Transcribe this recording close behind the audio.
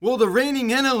Well, the reigning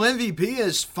NL MVP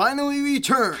has finally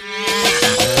returned.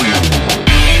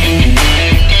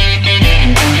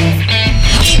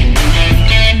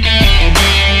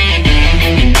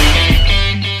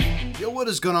 Yo, what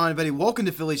is going on, everybody? Welcome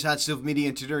to Phillies Hot Stove Media,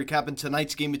 and today we're recapping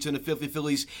tonight's game between the Philadelphia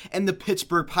Phillies and the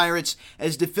Pittsburgh Pirates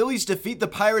as the Phillies defeat the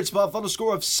Pirates by a final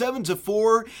score of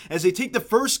 7-4 as they take the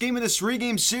first game of this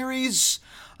three-game series.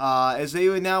 As they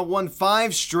have now won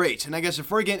 5 straight. And I guess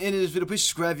before we get into this video, please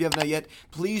subscribe if you have not yet.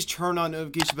 Please turn on the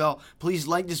notification bell. Please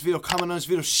like this video, comment on this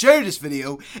video, share this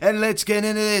video, and let's get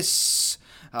into this.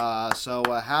 How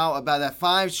about that?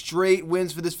 5 straight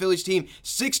wins for this Phillies team.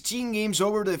 16 games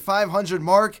over the 500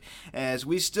 mark as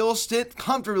we still sit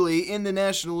comfortably in the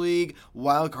National League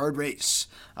wildcard race.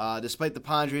 Despite the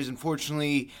Padres,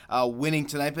 unfortunately, winning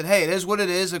tonight. But hey, it is what it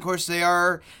is. Of course, they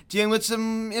are dealing with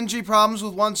some injury problems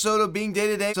with Juan Soto being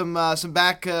day-to-day. Some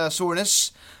back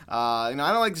soreness. I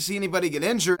don't like to see anybody get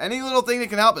injured. Any little thing that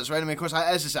can help us, right? I mean, of course,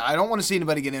 as I said, I don't want to see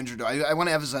anybody get injured. I want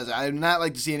to emphasize that. I do not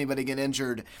like to see anybody get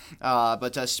injured.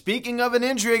 But speaking of an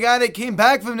injury, a guy that came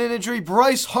back from an injury,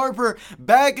 Bryce Harper,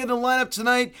 back in the lineup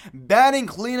tonight, batting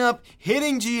cleanup,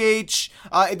 hitting GH.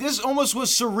 This almost was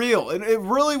surreal. It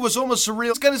really was almost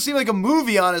surreal. It kind of seemed like a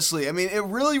movie, honestly. I mean, it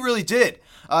really did.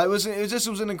 It was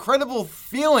an incredible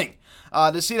feeling.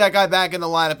 To see that guy back in the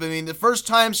lineup. I mean, the first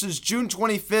time since June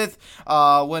 25th,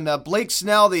 when Blake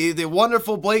Snell, the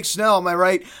wonderful Blake Snell, am I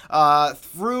right,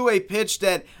 threw a pitch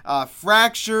that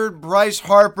fractured Bryce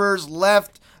Harper's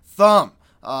left thumb.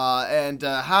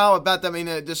 How about that? I mean,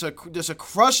 just a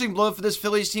crushing blow for this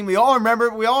Phillies team. We all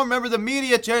remember the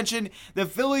media attention. The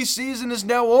Phillies season is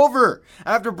now over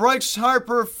after Bryce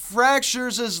Harper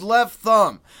fractures his left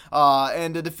thumb.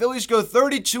 The Phillies go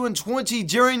 32-20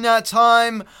 during that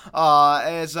time.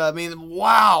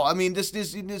 Wow. I mean, this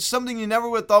is something you never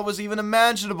would have thought was even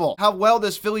imaginable. How well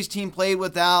this Phillies team played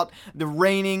without the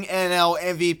reigning NL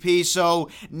MVP.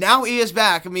 So now he is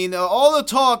back. I mean, all the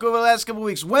talk over the last couple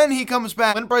weeks, when he comes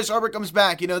back, when Bryce Harper comes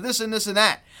back, this and this and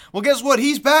that. Well, guess what?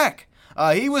 He's back.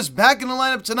 He was back in the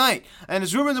lineup tonight. And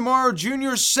as Ruben Amaro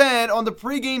Jr. said on the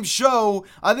pregame show,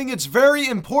 I think it's very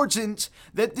important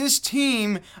that this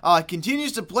team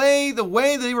continues to play the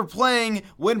way they were playing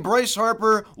when Bryce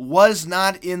Harper was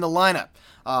not in the lineup.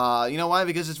 You know why?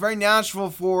 Because it's very natural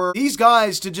for these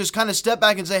guys to just kind of step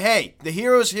back and say, hey, the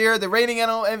hero's here, the reigning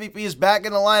NL MVP is back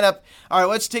in the lineup. All right,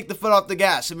 let's take the foot off the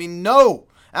gas. I mean, no.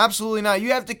 Absolutely not.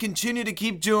 You have to continue to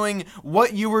keep doing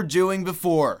what you were doing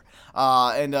before.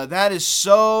 That is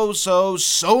so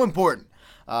important.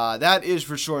 That is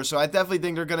for sure. So I definitely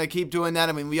think they're going to keep doing that.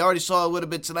 I mean, we already saw a little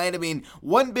bit tonight. I mean,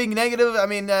 one big negative,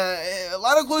 a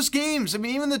lot of close games. I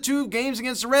mean, even the 2 games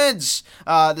against the Reds.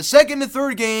 The second and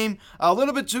third game, a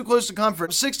little bit too close to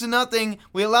comfort. 6-0,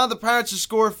 we allowed the Pirates to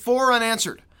score 4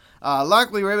 unanswered.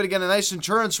 Luckily, we were able to get a nice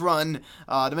insurance run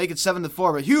to make it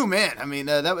 7-4. But, man, I mean,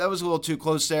 that was a little too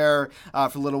close there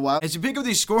for a little while. As you pick up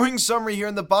the scoring summary here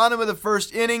in the bottom of the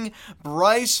first inning,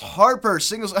 Bryce Harper,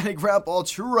 singles-handed ground ball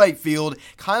to right field.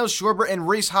 Kyle Schwarber and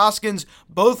Rhys Hoskins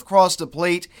both crossed the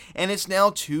plate, and it's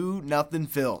now 2-0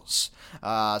 Phils.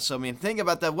 Think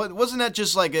about that. Wasn't that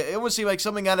just like, it would seem like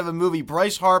something out of a movie.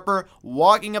 Bryce Harper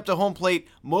walking up to home plate,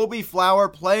 Moby Flower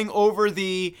playing over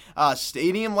the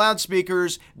stadium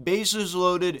loudspeakers, bases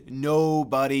loaded,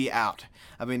 nobody out.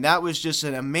 I mean, that was just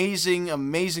an amazing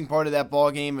part of that ball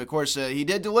game. Of course, he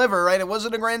did deliver, right? It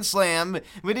wasn't a grand slam.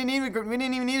 We didn't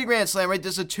even need a grand slam, right?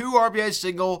 Just a 2 RBI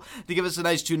single to give us a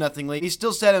nice 2-0 lead. He's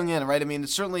still settling in, right? I mean,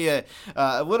 it's certainly a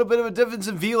little bit of a difference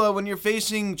in velo when you're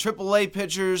facing AAA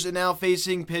pitchers and now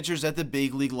facing pitchers at the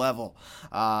big league level.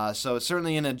 So it's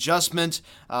certainly an adjustment.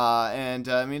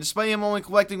 Despite him only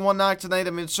collecting 1 knock tonight,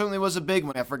 I mean, it certainly was a big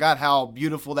one. I forgot how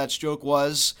beautiful that stroke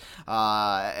was.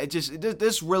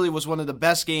 This really was one of the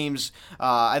best games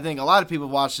I think a lot of people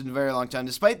have watched in a very long time.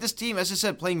 Despite this team, as I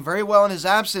said, playing very well in his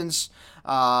absence,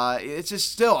 it's just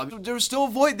still, there was still a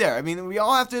void there. I mean, we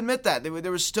all have to admit that.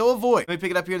 There was still a void. Let me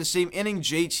pick it up here in the same inning.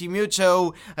 JT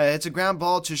Muto, it's a ground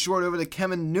ball to short over to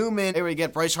Kevin Newman. There we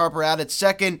get Bryce Harper out at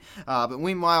second. But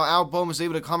meanwhile, Al Bohm was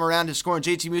able to come around to score, and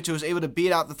JT Muto was able to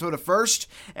beat out the throw to first.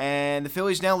 And the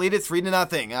Phillies now lead it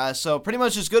 3-0. So pretty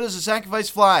much as good as a sacrifice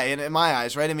fly in my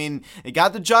eyes, right? I mean, it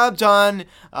got the job done.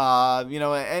 You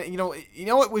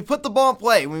know what? We put the ball in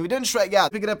play. We didn't strike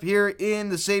out. Pick it up here in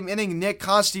the same inning. Nick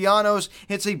Castellanos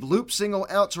hits a bloop single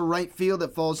out to right field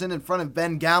that falls in front of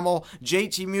Ben Gamel.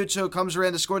 JT Muto comes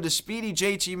around to score the speedy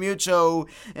JT Muto,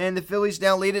 and the Phillies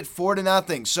now lead it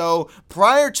 4-0. So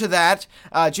prior to that,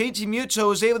 JT Muto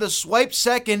was able to swipe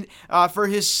second for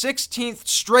his 16th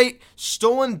straight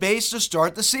stolen base to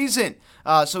start the season.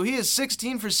 So he is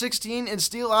 16 for 16 in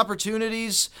steal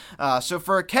opportunities. So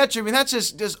for a catcher, I mean, that's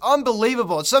just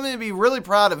unbelievable. It's something to be really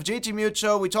proud of. JT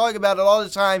Mucho, we talk about it all the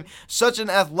time. Such an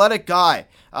athletic guy.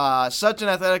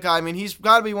 I mean, he's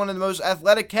got to be one of the most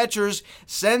athletic catchers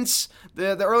since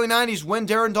the early 90s when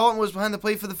Darren Daulton was behind the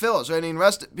plate for the Phillies. I mean,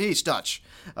 rest in peace, Dutch.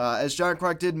 As John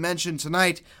Kruk did mention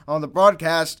tonight on the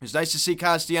broadcast, it was nice to see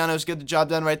Castellanos get the job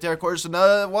done right there. Of course, it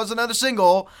was another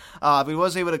single, but he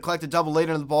was able to collect a double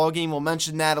later in the ball game. We'll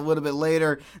mention that a little bit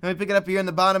later. Let me pick it up here in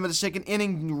the bottom of the second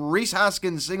inning. Rhys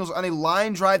Hoskins singles on a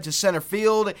line drive to center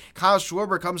field. Kyle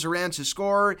Schwarber comes around to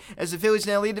score as the Phillies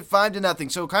now lead it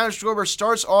 5-0. So Kyle Schwarber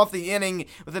starts off the inning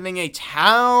with a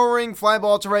towering fly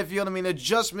ball to right field. I mean, it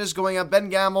just missed going up. Ben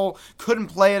Gamble couldn't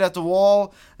play it at the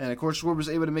wall, and of course Schwarber was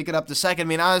able to make it up to second. I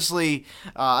mean, honestly,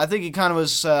 I think he kind of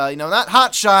was, not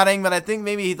hot-shotting, but I think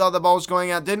maybe he thought the ball was going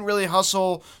out. Didn't really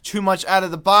hustle too much out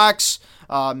of the box.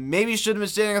 Maybe he should have been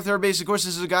standing on third base. Of course,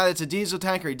 this is a guy that's a diesel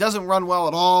tanker. He doesn't run well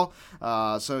at all,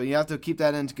 so you have to keep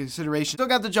that into consideration. Still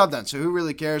got the job done, so who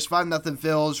really cares? 5-0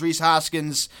 Phils. Rhys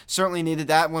Hoskins certainly needed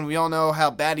that one. We all know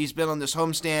how bad he's been on this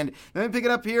homestand. Let me pick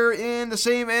it up here in the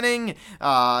same inning.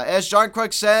 As John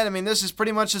Kruk said, I mean, this is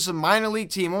pretty much just a minor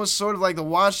league team, almost sort of like the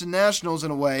Washington Nationals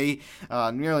in a way.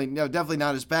 Definitely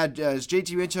not as bad as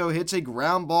JT Mucho hits a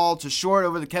ground ball to short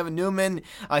over to Kevin Newman.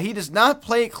 He does not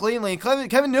play it cleanly.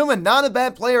 Kevin Newman, not a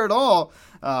bad player at all.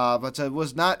 But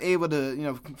was not able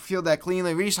to, field that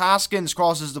cleanly. Rhys Hoskins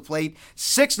crosses the plate,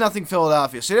 6-0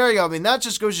 Philadelphia. So there you go. I mean, that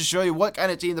just goes to show you what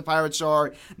kind of team the Pirates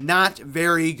are. Not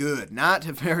very good. Not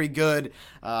very good.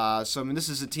 So, I mean, this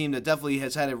is a team that definitely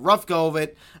has had a rough go of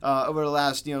it over the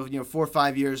last, 4 or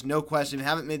 5 years. No question. They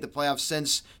haven't made the playoffs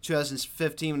since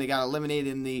 2015 when they got eliminated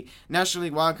in the National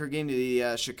League wildcard game to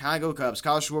the Chicago Cubs.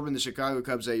 Kyle Schwarber and the Chicago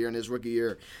Cubs that year in his rookie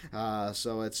year.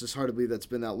 So it's just hard to believe that's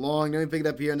been that long. Let me pick it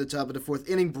up here in the top of the fourth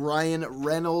inning. Brian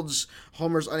Reynolds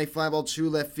homers on a fly ball to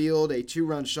left field. A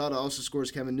 2-run shot also scores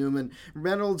Kevin Newman.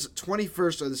 Reynolds,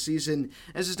 21st of the season.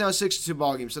 This is now a 6-2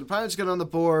 ball game. So the Pirates get on the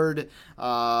board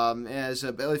as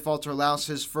Bailey Falter allows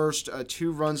his first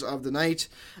 2 runs of the night.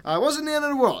 It wasn't the end of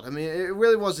the world. I mean, it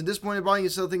really wasn't. Disappointed ball game. You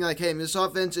still think like, hey, this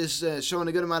offense is showing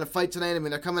a good amount of fight tonight. I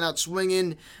mean, they're coming out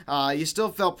swinging. You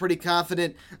still felt pretty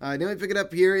confident. Then we pick it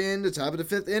up here in the top of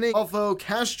the 5th inning. Alfo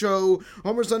Castro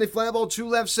homers on a fly ball to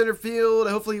left center field.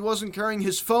 Hopefully he wasn't carrying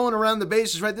his phone around the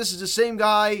bases, right? This is the same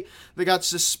guy that got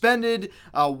suspended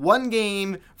 1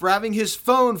 game for having his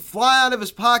phone fly out of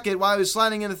his pocket while he was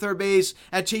sliding into third base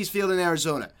at Chase Field in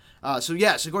Arizona. So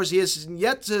yes, of course, he has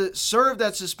yet to serve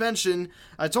that suspension.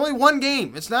 It's only 1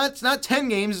 game. It's not 10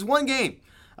 games. It's 1 game.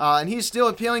 And he's still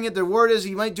appealing it. The word is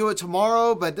he might do it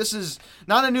tomorrow, but this is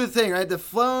not a new thing, right? The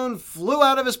phone flew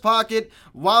out of his pocket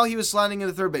while he was sliding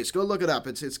into third base. Go look it up.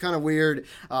 It's kind of weird.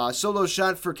 Solo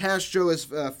shot for Castro, his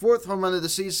 4th home run of the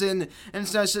season, and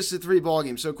it's now a 6-3 ball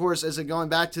game. So, of course, as going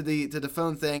back to the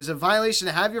phone thing, it's a violation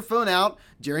to have your phone out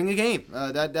during a game.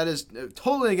 That is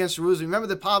totally against the rules. Remember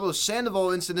the Pablo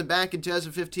Sandoval incident back in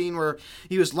 2015 where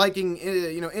he was liking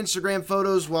Instagram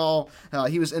photos while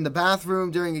he was in the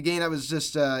bathroom during a game. That was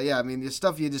just the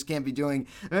stuff you just can't be doing.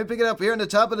 Let me pick it up here in the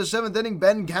top of the 7th inning.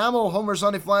 Ben Gamble homers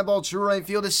on a fly ball to right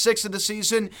field. His 6th of the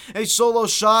season, a solo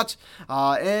shot,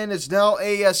 and it's now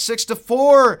a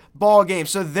 6-4 ball game.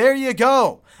 So there you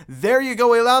go. There you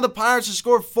go. We allowed the Pirates to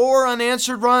score 4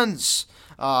 unanswered runs.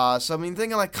 So, I mean,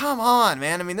 thinking like, come on,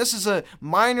 man. I mean, this is a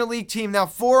minor league team now,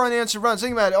 4 unanswered runs.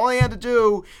 Think about it. All he had to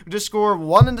do was just score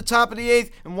 1 in the top of the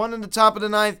 8th and 1 in the top of the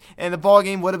 9th, and the ball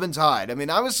game would have been tied. I mean,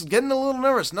 I was getting a little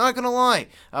nervous, not going to lie.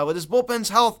 With his bullpen's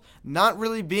health not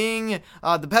really being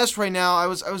the best right now, I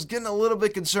was getting a little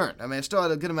bit concerned. I mean, I still had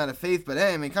a good amount of faith, but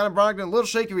hey, I mean, kind of Brogdon a little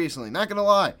shaky recently, not going to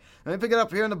lie. Let me pick it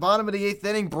up here in the bottom of the 8th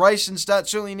inning. Bryce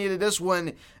certainly needed this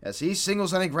one as he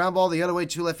singles on a ground ball the other way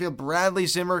to left field. Bradley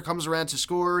Zimmer comes around to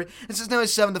score. This is now a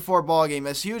 7-4 ball game.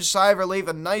 A huge sigh of relief,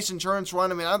 a nice insurance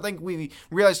run. I mean, I don't think we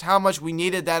realized how much we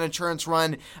needed that insurance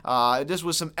run. This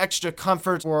was some extra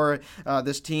comfort for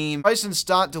this team. Bryce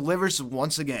Stott delivers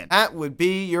once again. That would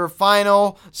be your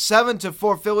final.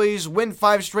 7-4 Phillies win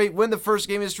 5 straight, win the first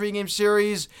game of this 3-game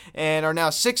series, and are now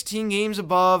 16 games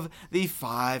above the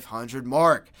 500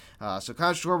 mark. So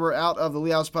Kyle Schwarber out of the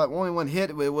leadoff spot. Only 1 hit.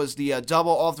 It was the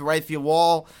double off the right field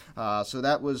wall. So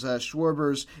that was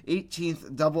Schwarber's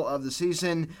 18th double of the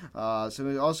season. So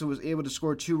he also was able to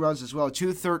score 2 runs as well.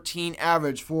 213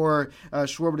 average for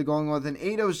Schwarber to going with an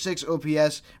 806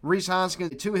 OPS. Rhys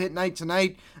Hoskins, 2-hit night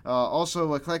tonight.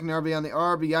 Also collecting RBI on the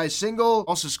RBI single.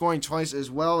 Also scoring twice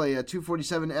as well. A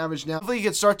 247 average now. Hopefully he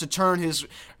can start to turn his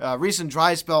recent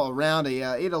dry spell around.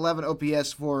 A 811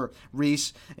 OPS for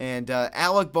Rhys. And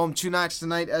Alec Bohm home 2 knocks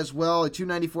tonight as well. A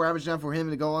 294 average now for him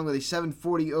to go along with a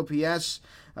 740 OPS.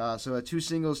 So 2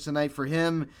 singles tonight for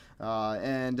him.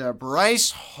 And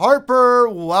Bryce Harper,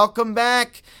 welcome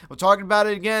back. We're talking about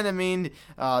it again. I mean,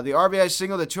 the RBI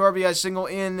single, the 2 RBI single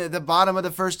in the bottom of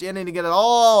the first inning to get it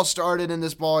all started in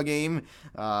this ball game.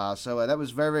 So that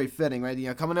was very, very fitting, right? You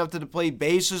know, coming up to the plate,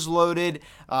 bases loaded,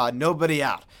 nobody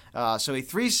out. So a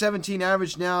 317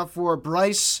 average now for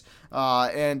Bryce.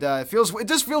 And it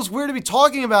just feels weird to be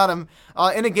talking about him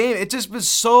in a game. It's just been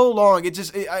so long.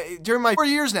 During my 4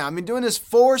 years now, I've been doing this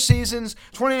 4 seasons,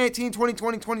 2019,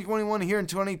 2020, 2021, here in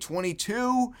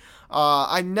 2022.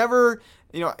 I've never,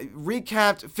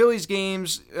 recapped Phillies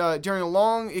games during a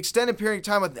long, extended period of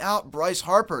time without Bryce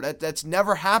Harper. That's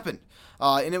never happened.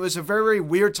 And it was a very, very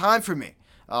weird time for me.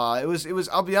 It was.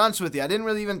 I'll be honest with you. I didn't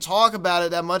really even talk about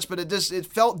it that much, but it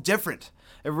felt different.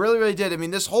 It really, really did. I mean,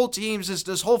 this whole team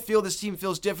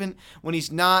feels different when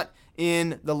he's not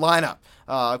in the lineup.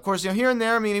 Of course, here and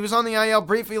there, I mean, he was on the IL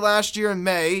briefly last year in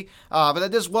May, but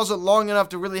that just wasn't long enough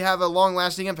to really have a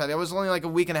long-lasting impact. It was only like a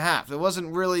week and a half. It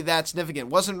wasn't really that significant.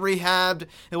 It wasn't rehabbed.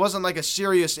 It wasn't like a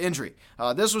serious injury.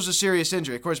 This was a serious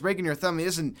injury. Of course, breaking your thumb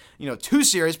isn't, too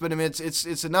serious, but I mean,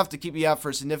 it's enough to keep you out for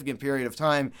a significant period of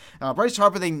time. Bryce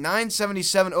Harper, the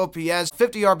 977 OPS,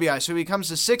 50 RBIs, so he becomes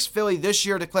the 6th Philly this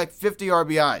year to collect 50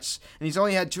 RBIs, and he's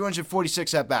only had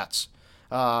 246 at-bats.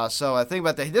 So think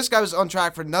about that. This guy was on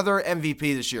track for another MVP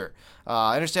this year.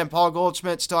 I understand Paul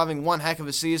Goldschmidt still having one heck of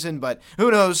a season, but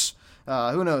who knows?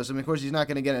 Who knows? I mean, of course, he's not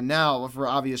going to get it now for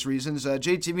obvious reasons.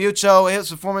 JT Muto, his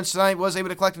performance tonight, was able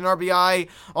to collect an RBI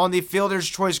on the fielder's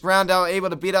choice ground out, able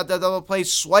to beat out that double play,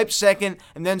 swipe second,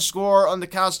 and then score on the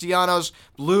Castellanos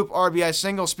bloop RBI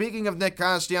single. Speaking of Nick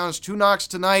Castellanos, 2 knocks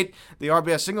tonight, the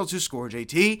RBI single to score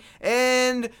JT,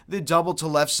 and the double to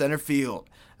left center field.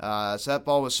 So that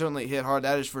ball was certainly hit hard,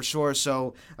 that is for sure.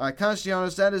 So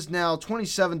Castellanos, that is now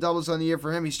 27 doubles on the year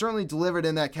for him. He certainly delivered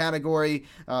in that category,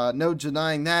 no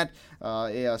denying that.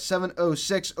 A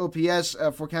 706 OPS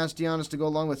for Castellanos to go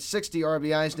along with 60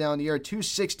 RBIs down the year,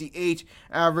 268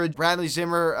 average. Bradley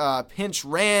Zimmer pinch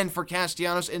ran for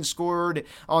Castellanos and scored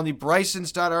on the Bryson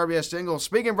Stott RBI single.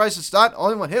 Speaking of Bryson Stott,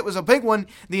 only one hit was a big one,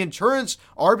 the insurance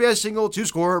RBI single to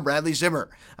score Bradley Zimmer.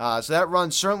 So that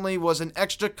run certainly was an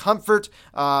extra comfort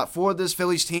for this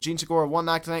Phillies team. Gene Segura, 1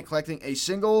 knock tonight, collecting a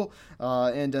single,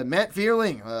 and Matt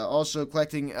Vierling also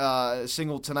collecting a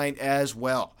single tonight as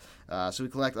well. So we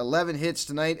collect 11 hits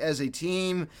tonight as a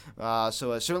team,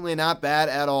 so certainly not bad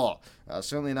at all.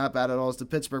 Certainly not bad at all as the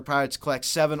Pittsburgh Pirates collect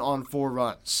 7 on 4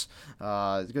 runs.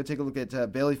 Go take a look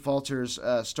at Bailey Falter's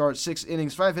start. 6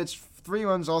 innings, 5 hits, 3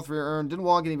 runs, all 3 are earned. Didn't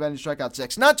walk anybody, strike out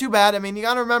 6. Not too bad. I mean, you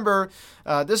got to remember,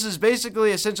 this is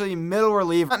basically essentially middle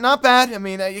reliever. Not bad. I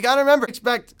mean, you got to remember,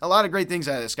 expect a lot of great things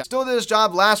out of this guy. Still did his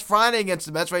job last Friday against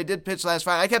the Mets, right? He did pitch last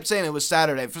Friday. I kept saying it was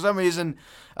Saturday. For some reason,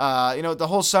 the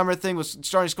whole summer thing was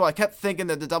starting to school. I kept thinking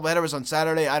that the doubleheader was on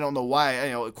Saturday. I don't know why.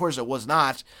 Of course it was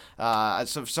not.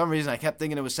 So for some reason I kept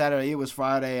thinking it was Saturday. It was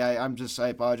Friday. I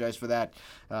apologize for that.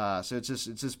 So it's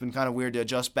just been kind of weird to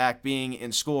adjust back being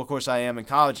in school. Of course I am in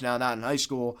college now, not in high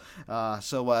school.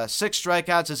 So 6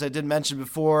 strikeouts, as I did mention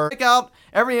before. Strikeout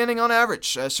every inning on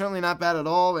average. Certainly not bad at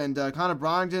all. And Connor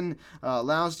Brogdon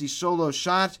allows the solo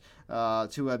shot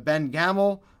to Ben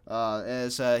Gamble.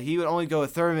 As he would only go a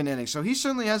third of an inning. So he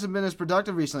certainly hasn't been as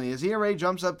productive recently. His ERA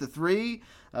jumps up to 3.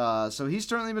 So he's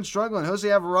certainly been struggling. Jose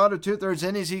Alvarado, 2/3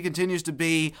 innings, he continues to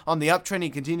be on the uptrend. He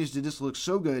continues to just look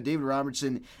so good. David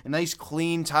Robertson, a nice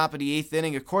clean top of the 8th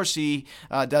inning. Of course he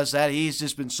does that. He's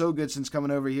just been so good since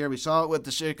coming over here. We saw it with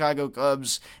the Chicago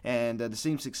Cubs, and the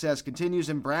same success continues.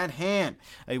 And Brad Hand,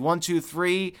 a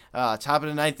 1-2-3, top of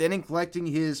the 9th inning, collecting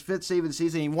his 5th save of the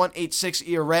season. He 1.86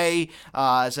 ERA.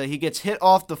 So he gets hit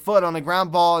off the foot on a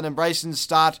ground ball, and then Bryson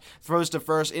Stott throws to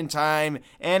first in time,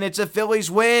 and it's a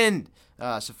Phillies win.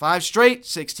 So 5 straight,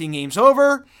 16 games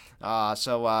over.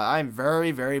 So I'm very,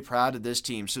 very proud of this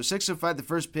team. So 6:05, the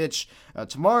first pitch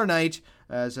tomorrow night,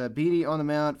 as Beatty on the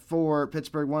mound for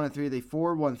Pittsburgh, 1-3, the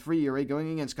 4.13 ERA,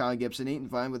 going against Kyle Gibson,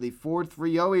 8-5 with a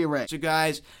 4.30 ERA. So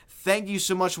guys, thank you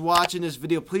so much for watching this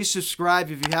video. Please subscribe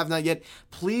if you have not yet.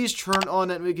 Please turn on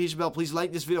that notification bell. Please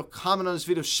like this video, comment on this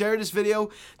video, share this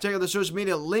video. Check out the social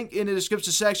media link in the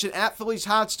description section at Phillies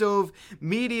Hot Stove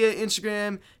Media,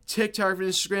 Instagram, TikTok for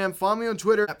Instagram. Follow me on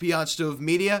Twitter at Beyond Stove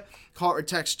Media. Call or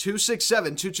text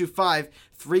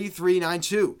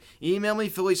 267-225-3392. Email me,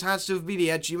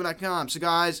 phillieshotstovmedia@gmail.com. So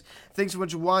guys, thanks so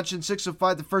much for watching.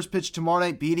 6:05, the first pitch tomorrow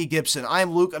night, Beatty Gibson.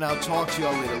 I'm Luke, and I'll talk to you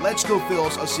all later. Let's go,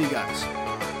 Phils. I'll see you guys.